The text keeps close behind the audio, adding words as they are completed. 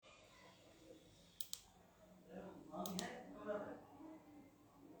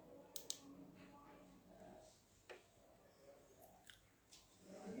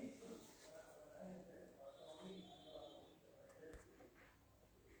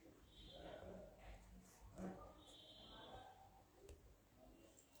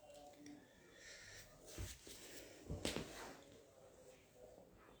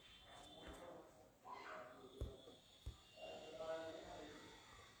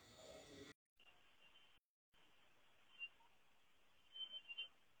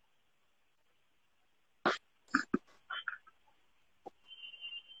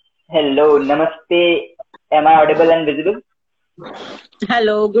Hello, namaste. Am I audible and visible?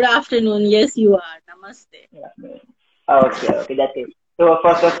 Hello, good afternoon. Yes, you are. Namaste. Okay, that's it. So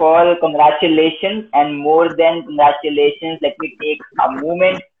first of all, congratulations, and more than congratulations, let me take a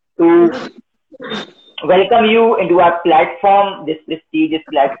moment to welcome you into our platform, this prestigious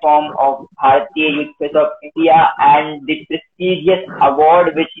platform of Bharatiya Youth Press of India, and the prestigious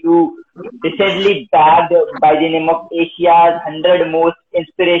award which you recently bagged by the name of Asia's 100 Most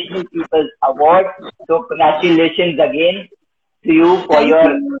Inspirational People's Award. So congratulations again to you for Thank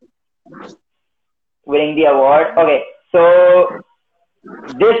your you. winning the award. Okay, so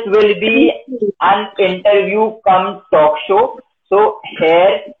this will be an interview come talk show. So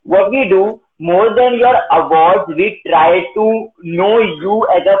here, what we do, more than your awards, we try to know you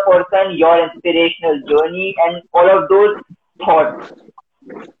as a person, your inspirational journey, and all of those thoughts.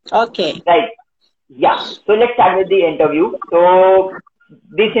 Okay. Right? Yeah. So let's start with the interview. So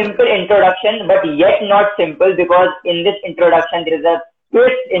the simple introduction, but yet not simple because in this introduction there is a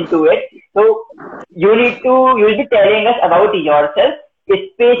twist into it. So you'll be telling us about yourself. A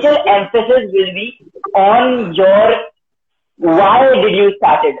special emphasis will be on your why did you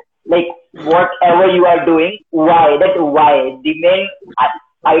started, like whatever you are doing, why, that why. The main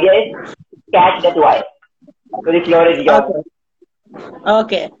idea is catch that why. So the floor is yours. Okay.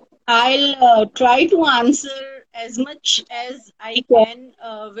 Okay. I'll try to answer as much as I can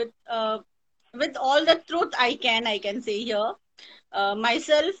with all the truth I can say here.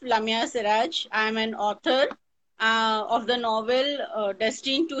 Myself, Lamia Siraj. I'm an author of the novel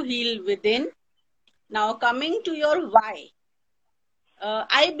Destined to Heal Within. Now, coming to your why.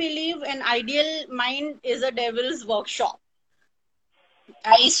 I believe an ideal mind is a devil's workshop.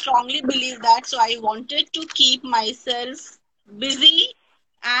 I strongly believe that. So I wanted to keep myself busy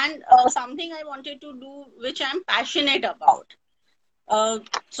and something I wanted to do which I'm passionate about.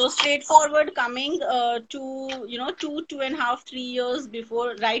 So straightforward coming to 2.5, 3 years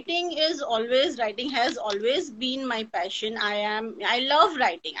before, writing has always been my passion. I love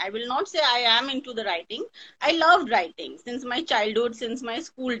writing. I will not say I am into the writing. I loved writing since my childhood, since my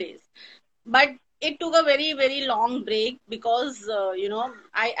school days, but it took a very very long break because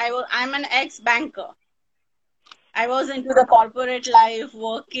I'm an ex banker. I was into the corporate life,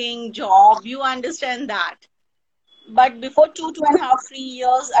 working job, you understand that. But before 2.5, 3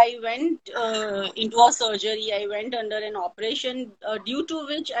 years, I went into a surgery. I went under an operation due to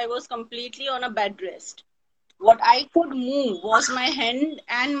which I was completely on a bed rest. What I could move was my hand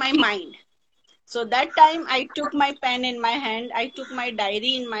and my mind. So that time I took my pen in my hand, I took my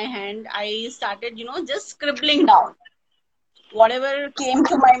diary in my hand, I started, just scribbling down. Whatever came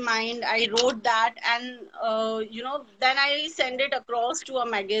to my mind, I wrote that, and then I send it across to a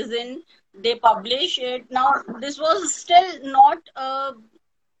magazine. They publish it. Now, this was still not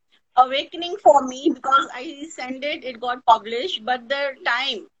awakening for me because I sent it, it got published. But the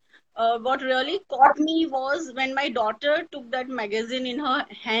time, what really caught me was when my daughter took that magazine in her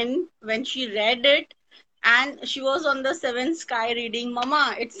hand, when she read it, and she was on the seventh sky reading,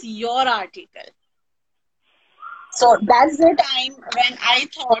 Mama, it's your article. So that's the time when I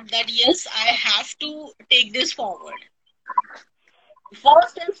thought that yes, I have to take this forward.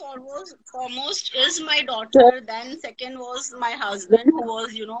 First and foremost is my daughter. Then second was my husband, who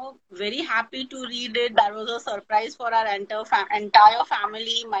was very happy to read it. That was a surprise for our entire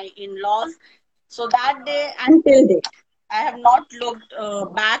family, my in-laws. So that day until date, I have not looked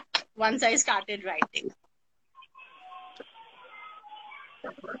back once I started writing.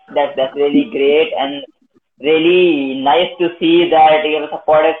 That's really great and really nice to see that you have a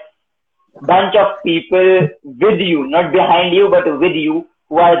supportive bunch of people with you, not behind you, but with you,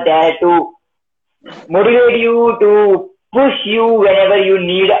 who are there to motivate you, to push you whenever you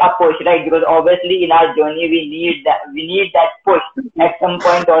need a push, right? Because obviously in our journey we need that push at some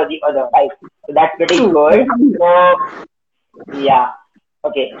point or the other, right? So that's pretty True. good. So yeah,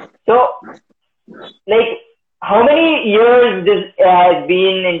 okay. So like, how many years this has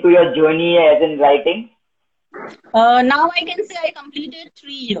been into your journey as in writing? Now I can say I completed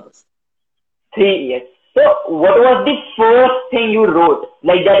 3 years. 3 years. So what was the first thing you wrote?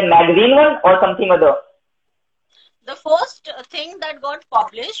 Like that magazine one or something other? The first thing that got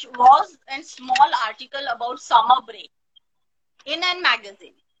published was a small article about summer break in a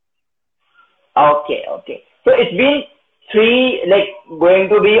magazine. Okay. So it's been three, like going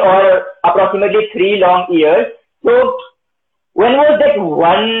to be or approximately 3 long years. So when was that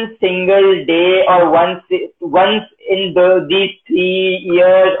one single day or once in these 3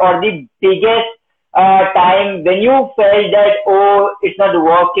 years or the biggest time when you felt that it's not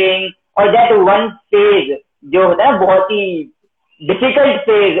working, or that one phase जो होता है बहुत ही difficult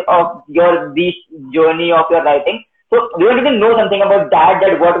phase of your this journey of your writing. So we wanted to know something about that.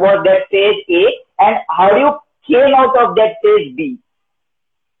 That what was that phase A, and how you came out of that phase B.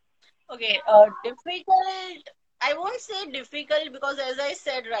 Okay, difficult. I won't say difficult because, as I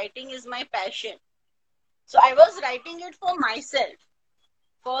said, writing is my passion. So I was writing it for myself.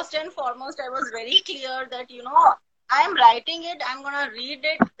 First and foremost, I was very clear that, I am writing it, I'm going to read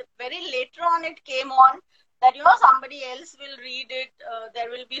it. Very later on, it came on that, somebody else will read it.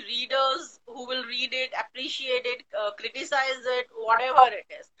 There will be readers who will read it, appreciate it, criticize it, whatever it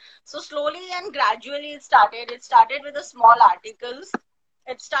is. So slowly and gradually it started. It started with the small articles.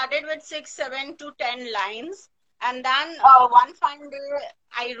 It started with 6, 7 to 10 lines. And then one fine day,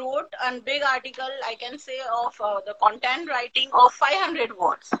 I wrote a big article, I can say, of the content writing of 500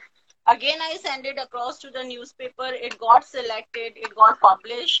 words. Again, I sent it across to the newspaper. It got selected. It got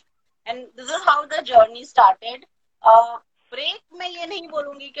published. And this is how the journey started. Break, मैं ये नहीं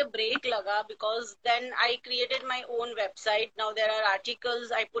बोलूंगी कि break लगा, because then I created my own website. Now there are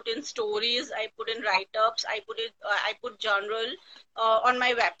articles. I put in stories. I put in write-ups. I put journal on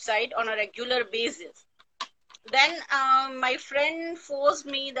my website on a regular basis. Then my friend forced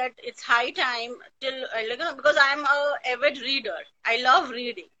me that it's high time till because I'm a avid reader. I love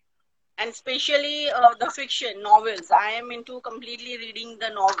reading, and especially the fiction novels. I am into completely reading the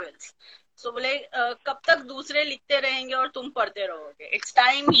novels. So बोले कब तक दूसरे लिखते रहेंगे और तुम पढ़ते रहोगे? It's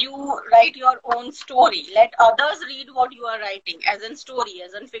time you write your own story. Let others read what you are writing as in story,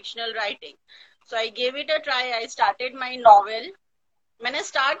 as in fictional writing. So I gave it a try. I started my novel. मैंने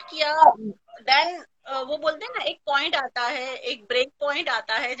start किया. Then वो बोलते हैं ना, एक point आता है, एक ब्रेक पॉइंट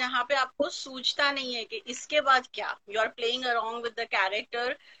आता है जहां पे आपको सूझता नहीं है कि इसके बाद क्या. You are playing along with the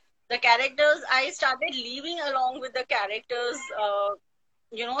characters. I started living along with the characters,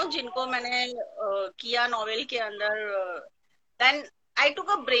 जिनको मैंने किया नॉवेल के अंदर. Then I took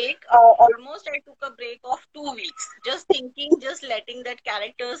a break, almost I took a break of 2 weeks, just thinking, just letting that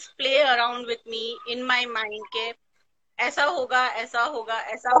characters play around with me in my mind के ऐसा होगा, ऐसा होगा,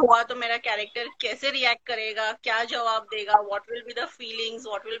 ऐसा हुआ तो मेरा कैरेक्टर कैसे रिएक्ट करेगा, क्या जवाब देगा, what will be the feelings,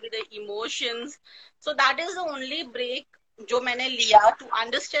 what will be the emotions. So that is the only break जो मैंने लिया to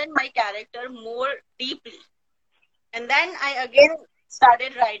understand my character more deeply. And then I again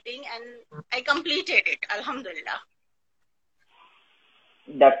started writing and I completed it, alhamdulillah.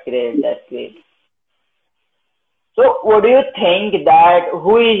 That's great. That's great. So, what do you think that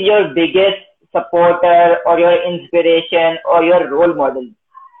who is your biggest supporter or your inspiration or your role model?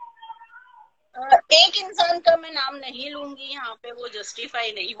 एक इंसान का मैं नाम नहीं लूंगी यहाँ पे, वो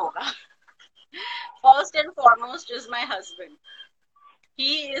जस्टिफाई नहीं होगा. First and foremost is my husband.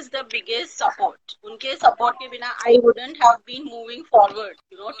 He is the biggest support. उनके support के बिना I wouldn't have been moving forward,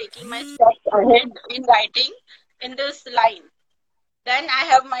 taking my steps ahead in writing in this line. Then I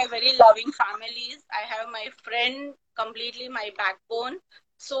have my very loving families. I have my friend, completely my backbone.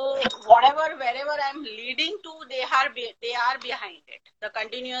 So wherever I'm leading to, they are behind it. The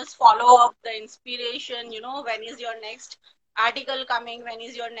continuous follow up, the inspiration. When is your next article coming? When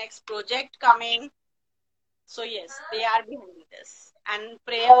is your next project coming? So yes, they are behind this. And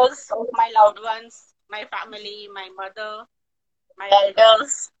prayers of my loved ones, my family, my mother, my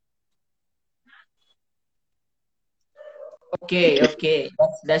elders. Okay.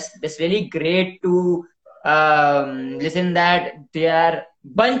 That's really great to listen that there are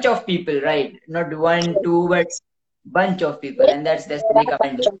bunch of people, right? Not one, two, but bunch of people, and that's really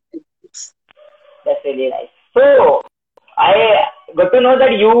commendable. That's really nice. So I got to know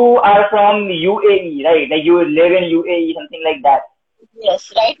that you are from UAE, right? Like you live in UAE, something like that.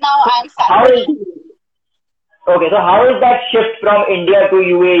 Yes, right now I am salaried. Okay, so how is that shift from India to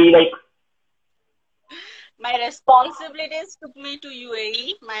UAE? Like, my responsibilities took me to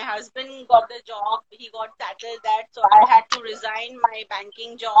UAE. My husband got the job. He got settled there. So I had to resign my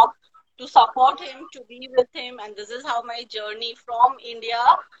banking job to support him, to be with him. And this is how my journey from India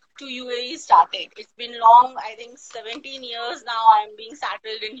to UAE started. It's been long, I think 17 years now I'm being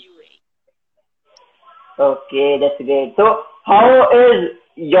settled in UAE. Okay, that's great. So how is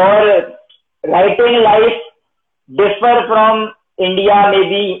your writing life differ from India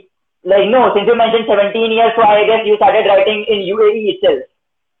maybe? Like, no, since you mentioned 17 years, so I guess you started writing in UAE itself.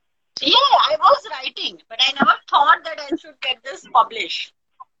 Yeah, I was writing, but I never thought that I should get this published.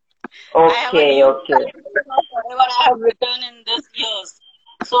 Okay. Whatever I have written in these years.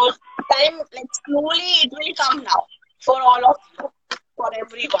 So time, like slowly it will come now for all of you, for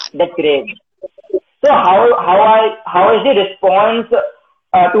everyone. That's great. So how is the response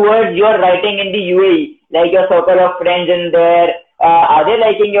towards your writing in the UAE? Like your circle of friends in there, are they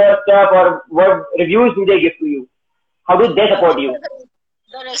liking your stuff, or what reviews do they give to you? How do they support you?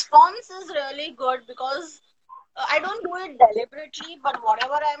 The response is really good because I don't do it deliberately, but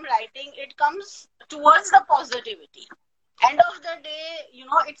whatever I'm writing, it comes towards the positivity. End of the day,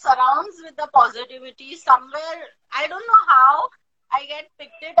 it surrounds with the positivity. Somewhere, I don't know how I get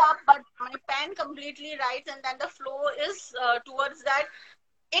picked it up, but my pen completely writes, and then the flow is towards that.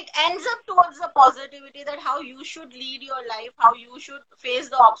 It ends up towards the positivity that how you should lead your life, how you should face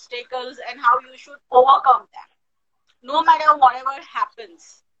the obstacles, and how you should overcome them, no matter whatever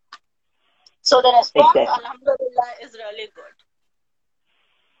happens. So the response, Exactly. alhamdulillah, is really good.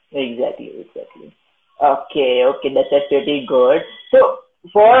 Exactly. Okay, that's pretty good. So,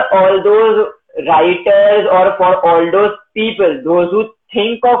 for all those writers or for all those people, those who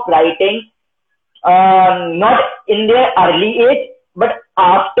think of writing, not in their early age, but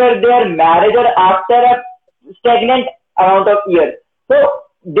after their marriage or after a stagnant amount of years. So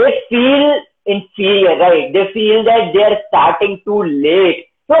they feel inferior, right? They feel that they are starting too late.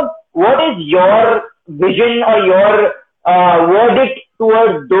 So what is your vision or your verdict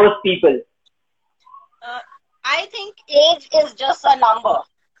towards those people? I think age is just a number.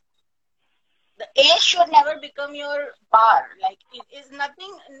 The age should never become your bar. Like, it is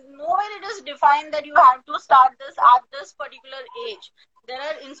nothing, nowhere it is defined that you have to start this at this particular age. There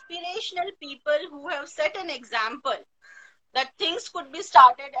are inspirational people who have set an example that things could be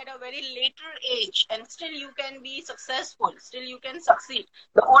started at a very later age and still you can be successful, still you can succeed.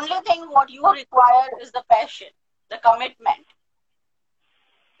 The only thing what you require is the passion, the commitment.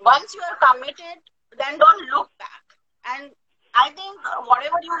 Once you are committed, then don't look back. And I think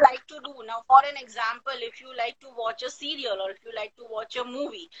whatever you like to do now, for an example, if you like to watch a serial or if you like to watch a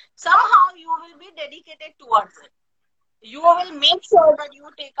movie, somehow you will be dedicated towards it. You will make sure that you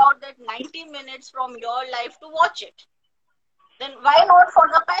take out that 90 minutes from your life to watch it. Then why not for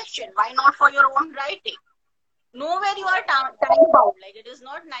the passion? Why not for your own writing? Nowhere you are time bound. Like, it is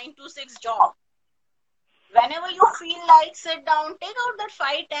not 9 to 6 job. Whenever you feel like, sit down, take out that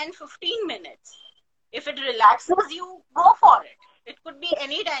 5, 10, 15 minutes. If it relaxes you, go for it. It could be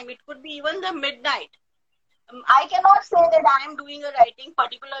any time. It could be even the midnight. I cannot say that I am doing a writing,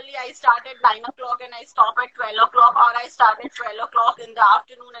 particularly I start at 9 o'clock and I stop at 12 o'clock, or I start at 12 o'clock in the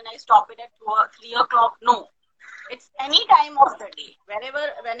afternoon and I stop it at 3 o'clock. No. It's any time of the day.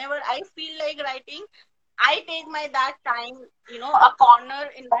 Whenever I feel like writing, I take my that time, a corner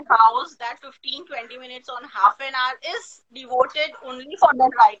in my house, that 15, 20 minutes on half an hour is devoted only for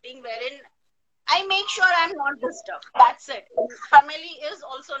that writing, wherein I make sure I'm not disturbed. That's it. Family is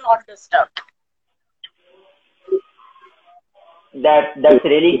also not disturbed. That's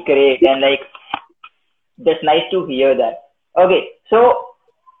really great, and like that's nice to hear that. Okay, so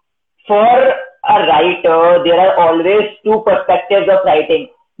for a writer, there are always two perspectives of writing.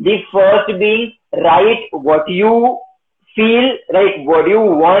 The first being write what you feel, right, what you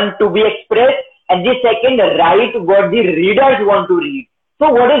want to be expressed, and the second, write what the readers want to read. So,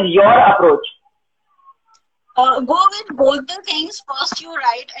 what is your approach? Go with both the things. First, you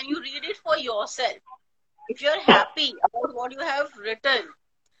write and you read it for yourself. If you're happy about what you have written,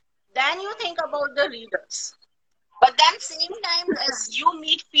 then you think about the readers. But then, same time, as you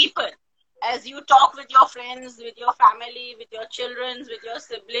meet people, as you talk with your friends, with your family, with your children, with your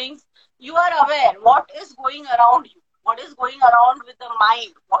siblings, you are aware what is going around you, what is going around with the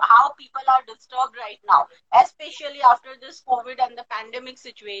mind, how people are disturbed right now, especially after this COVID and the pandemic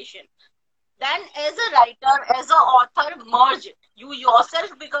situation. Then, as a writer, as an author, merge it. You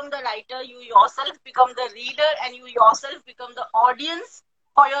yourself become the writer, you yourself become the reader, and you yourself become the audience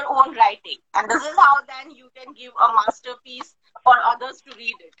for your own writing. And this is how then you can give a masterpiece for others to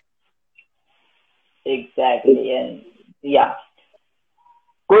read it. Exactly, and yeah,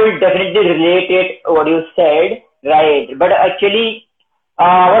 could definitely relate it what you said, right? But actually,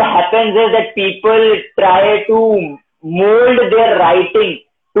 what happens is that people try to mold their writing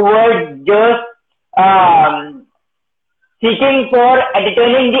towards just um, seeking for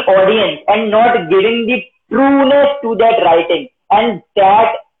entertaining the audience and not giving the trueness to that writing, and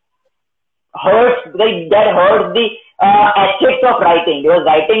that hurts the ethics of writing, because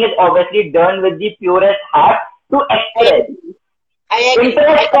writing is obviously done with the purest heart to I express. agree. I agree.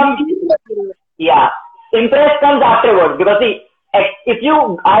 Impress I comes, completely agree. yeah, impress comes afterwards, because see, if you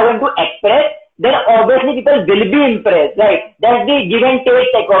are going to express, then obviously people will be impressed, right? That's the give and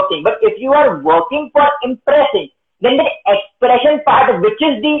take type of thing. But if you are working for impressing, then the expression part, which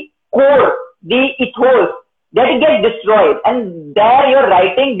is the core, the ethos, that gets destroyed, and there your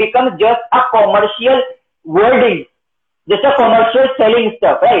writing becomes just a commercial wording, just a commercial selling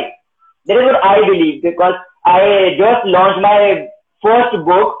stuff, right? That is what I believe, because I just launched my first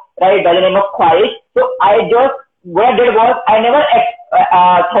book, right, by the name of Quiet. So I just what I did was I never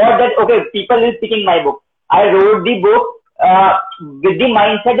thought that okay, people will picking my book. I wrote the book with the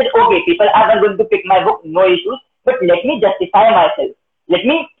mindset that okay, people are not going to pick my book, no issues. But let me justify myself. Let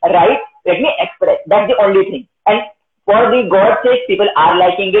me write. Let me express. That's the only thing. And for the God's sake, people are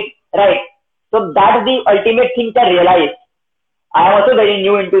liking it, right? So that's the ultimate thing I realized. I am also very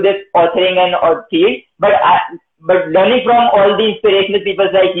new into this authoring and field, but learning from all the inspirational people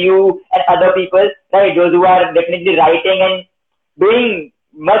like you and other people, right, those who are definitely writing and doing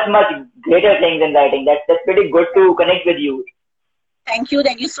much greater things in writing. That's pretty good to connect with you. Thank you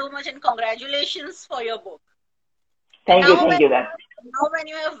so much, and congratulations for your book. Thank you, Now, thank you, then. now when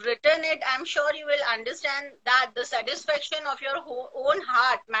you have written it, I'm sure you will understand that the satisfaction of your own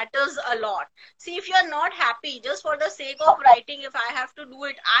heart matters a lot. See, if you're not happy just for the sake of writing, if I have to do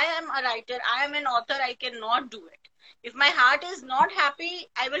it, I am a writer, I am an author, I cannot do it. If my heart is not happy,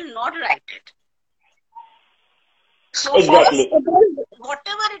 I will not write it. So Exactly. first,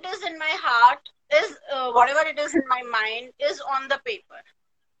 whatever it is in my heart is, whatever it is in my mind is on the paper.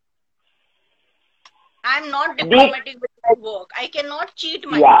 I'm not diplomatic with my work. I cannot cheat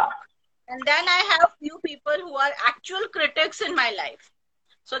my work. And then I have few people who are actual critics in my life.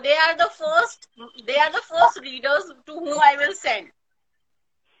 So they are the first readers to whom I will send.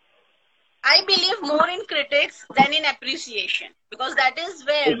 I believe more in critics than in appreciation, because that is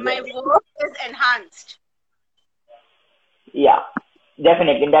where my work is enhanced. Yeah,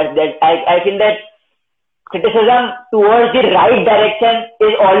 definitely. I feel that criticism towards the right direction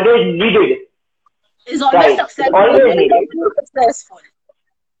is always needed. Is always successful. Always needed. Successful.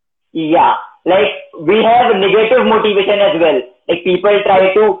 Yeah, like we have negative motivation as well. Like people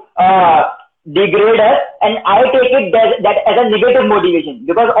try to degrade us, and I take it that as a negative motivation,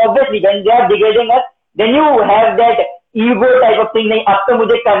 because obviously when they are degrading us, then you have that ego type of thing. Like, अब तो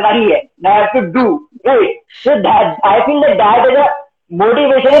मुझे करना ही है. Now I have to do. Right. So that I feel that is a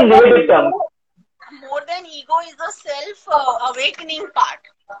motivation in negative terms. More than ego is the self awakening part.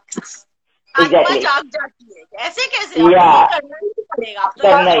 Exactly. जाग जाती है. ऐसे कैसे? Yeah. करना ही पड़ेगा.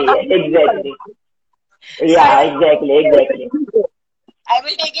 करना ही है. Exactly. Yeah, exactly. I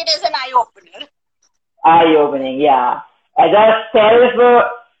will take it as an eye opener. Eye opening, yeah. As a self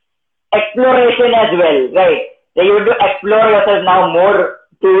exploration as well, right? So you have to explore yourself now more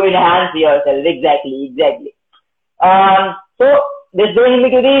to enhance yourself. Exactly. So this brings me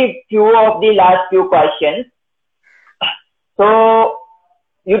to the last few questions. So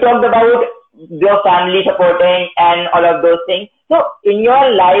you talked about your family supporting and all of those things. So in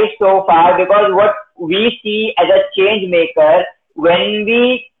your life so far, because what we see as a change maker, when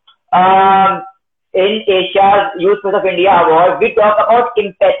we in Asia's Youth Force of India Award, we talk about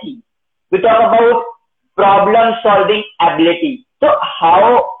empathy. We talk about problem solving ability. So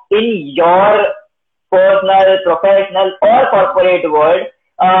how in your personal, professional or corporate world,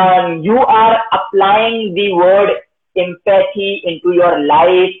 you are applying the word empathy into your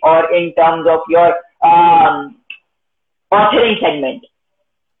life or in terms of your authoring segment?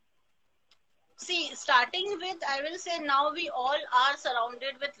 See, starting with, I will say now we all are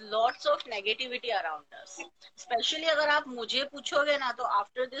surrounded with lots of negativity around us. Especially अगर आप मुझे पूछोगे ना, तो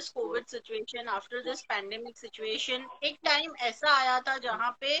after this COVID situation, after this pandemic situation, एक time ऐसा आया था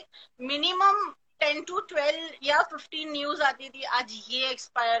जहाँ पे minimum 10 to 12 या 15 न्यूज आती थी. आज ये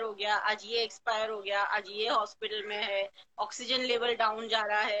एक्सपायर हो गया, आज ये एक्सपायर हो गया, आज ये हॉस्पिटल में है, ऑक्सीजन लेवल डाउन जा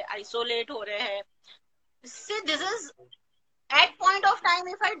रहा है, आइसोलेट हो रहे हैं. See, this is at point of time,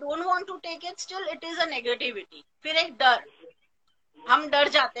 if I don't want to take it, still it is a negativity. फिर एक डर, हम डर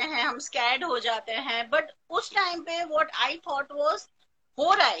जाते हैं, हम scared हो जाते हैं. But उस टाइम पे what I thought was,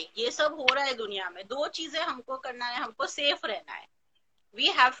 हो रहा है, ये सब हो रहा है दुनिया में. दो चीजें हमको करना है, हमको सेफ रहना है. We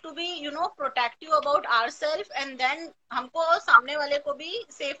have to be, protective about ourselves, and then हमको सामने वाले को भी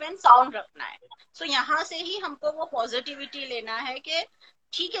safe and sound रखना है. So यहाँ से ही हमको वो positivity लेना है कि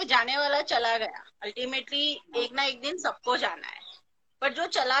ठीक है, जाने वाला चला गया. अल्टीमेटली एक ना एक दिन सबको जाना है. पर जो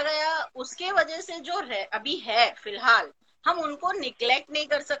चला गया उसके वजह से जो अभी है फिलहाल, हम उनको निग्लेक्ट नहीं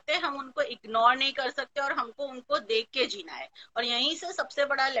कर सकते, हम उनको इग्नोर नहीं कर सकते, और हमको उनको देख के जीना है. और यहीं से सबसे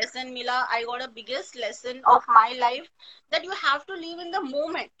बड़ा लेसन मिला. I got a biggest lesson of my life, that you have to live in the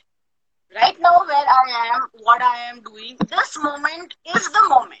moment. Right now where I am, what I am doing, this moment is the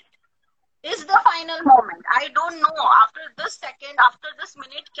moment, is the final moment. I don't know after this second, after this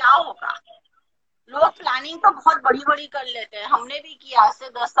minute क्या होगा. लोग planning तो बहुत बड़ी बड़ी कर लेते हैं. हमने भी किया आज से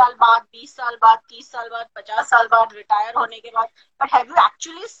 10 साल बाद, 20 साल बाद, 30 साल बाद, 50 साल बाद, रिटायर होने के बाद. But have you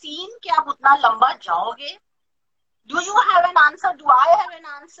actually scene कि आप उतना लंबा जाओगे? Do you have an answer? Do I have an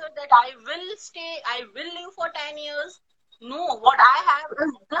answer that I will stay, I will live for 10 years? No, what I have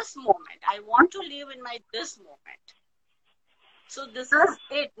is this moment. I want to live in my this moment. So this is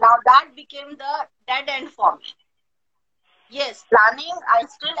it. Now that became the dead end for me. Yes, planning, I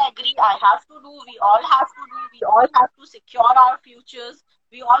still agree. I have to do, we all have to do, we all have to secure our futures.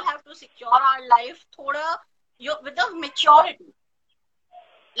 We all have to secure our life thoda, with the maturity.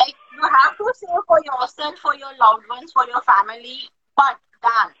 Like you have to save for yourself, for your loved ones, for your family, but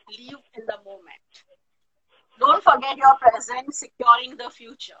then live in the moment. Don't forget your present, securing the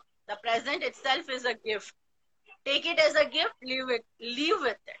future. The present itself is a gift. Take it as a gift, live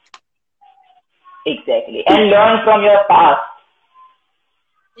with it. Exactly. And learn from your past.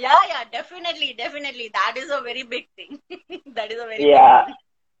 Yeah, definitely, definitely. That is a very big thing. That is a very big Yeah.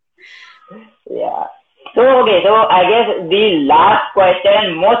 thing. Yeah. So, okay, so I guess the last question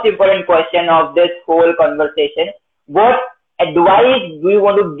and most important question of this whole conversation, what advice do you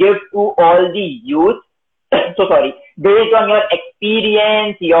want to give to all the youth? So sorry, based on your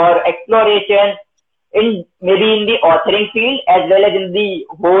experience, your exploration in maybe in the authoring field as well as in the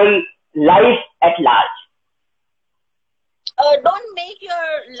whole life at large. Don't make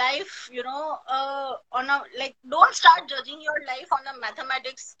your life, on a like. Don't start judging your life on a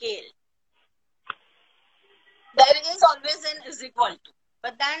mathematics scale. There is always an is equal to,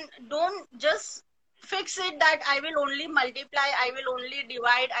 but then don't just fix it that I will only multiply, I will only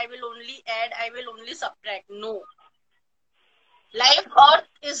divide, I will only add, I will only subtract. No, life earth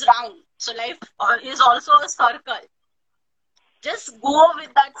is round, so life is also a circle. Just go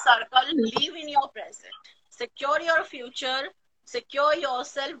with that circle, live in your present, secure your future, secure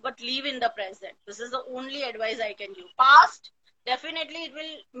yourself, but live in the present. This is the only advice I can give. Past, definitely it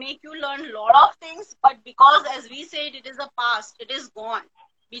will make you learn a lot of things, but because as we said, it is a past, it is gone.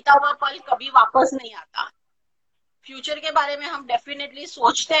 बीता हुआ पल कभी वापस नहीं आता. Future के बारे में हम डेफिनेटली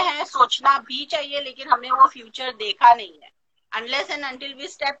सोचते हैं, सोचना भी चाहिए, लेकिन हमने वो फ्यूचर देखा नहीं है. Unless and until we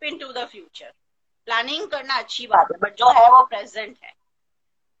step into the future. Planning करना अच्छी बात है, बट जो है वो प्रेजेंट है.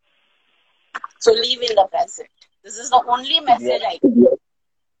 So live in the present. This is the only message I can give.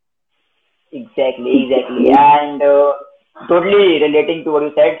 Exactly. And totally relating to what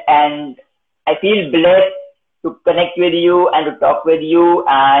you said. And I feel blessed to connect with you and to talk with you.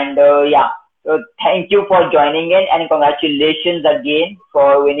 And yeah, so thank you for joining in and congratulations again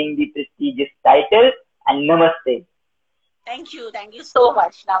for winning the prestigious title. And namaste. Thank you so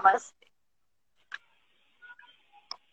much. Namaste.